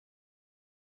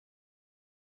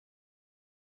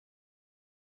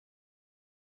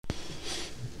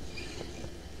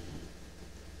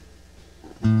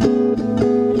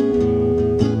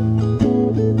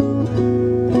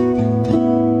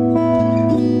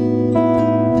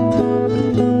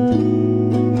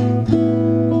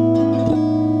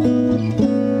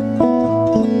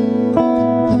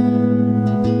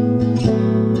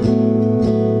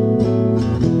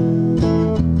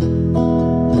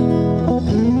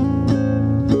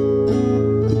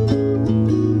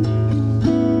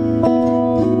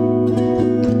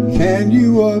Can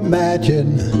you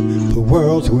imagine the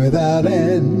world's without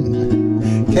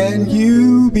end? Can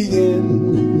you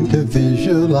begin to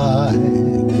visualize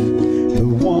the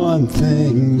one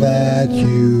thing that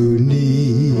you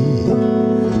need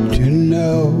to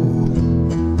know?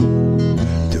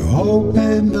 To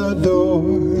open the door,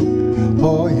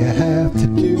 all you have to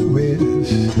do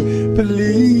is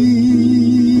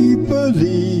believe,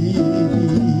 believe,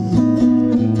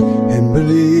 and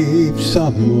believe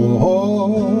some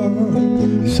more,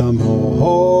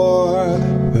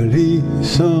 believe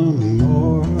some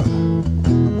more.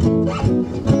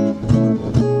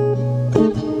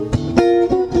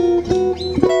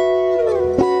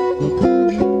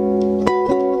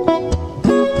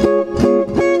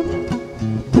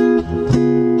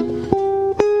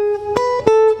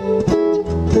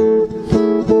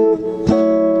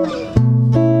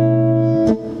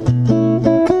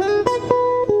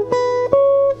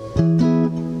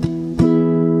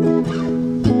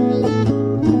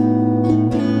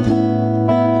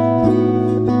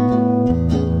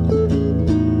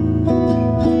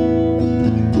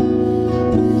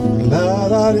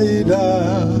 La-da-dee-da,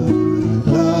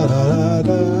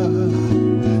 la-da-da-da,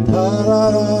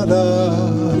 la-da-da-da,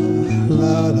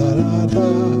 la-da-da-da.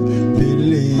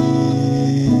 Believe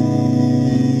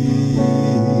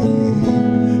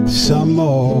some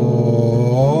more,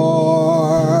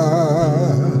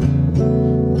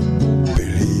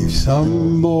 believe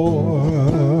some more.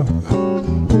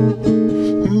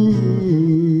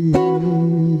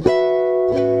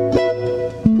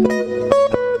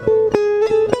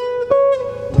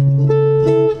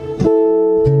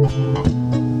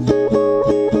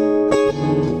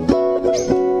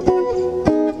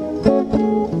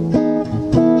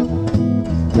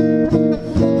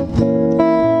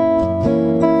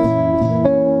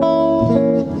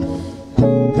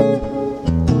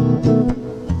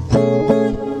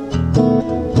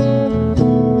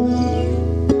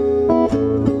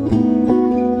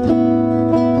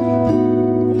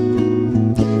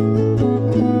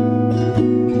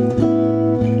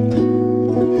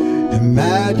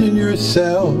 Imagine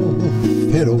yourself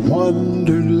in a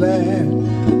wonderland,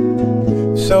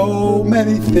 so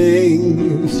many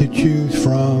things to choose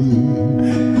from,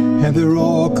 and they're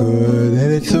all good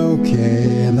and it's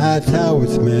okay, and that's how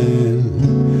it's meant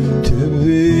to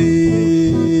be.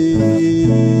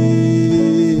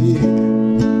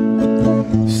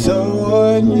 So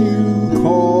when you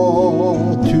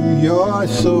call to your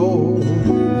soul,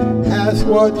 ask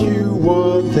what you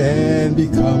want and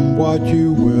become what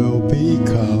you will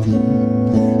become.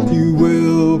 You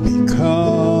will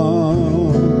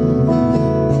become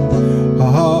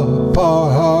a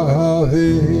part of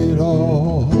it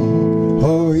all.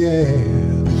 Oh yeah.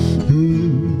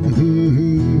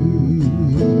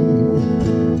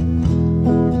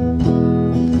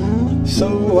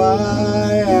 So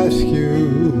I ask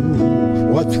you,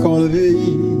 what's gonna be?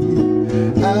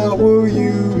 How will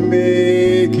you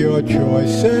make your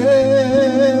choices?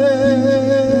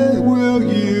 Will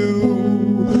you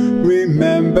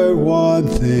remember one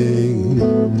thing?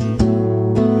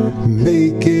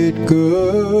 Make it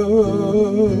good,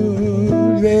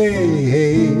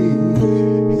 hey,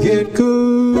 get good.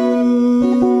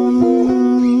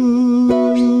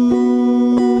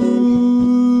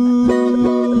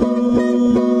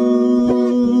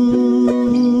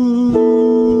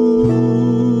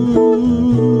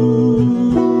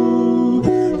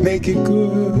 Make it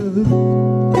good.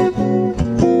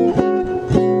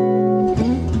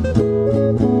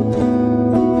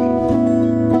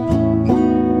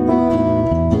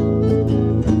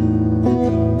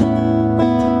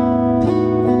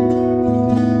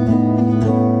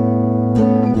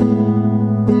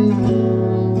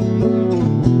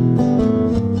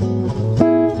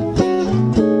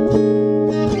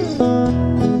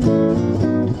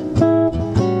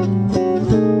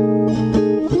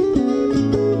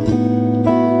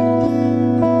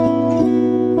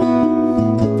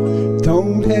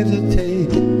 Don't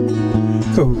hesitate,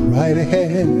 go right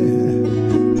ahead.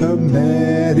 The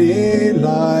many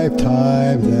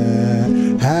lifetimes that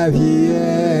have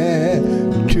yet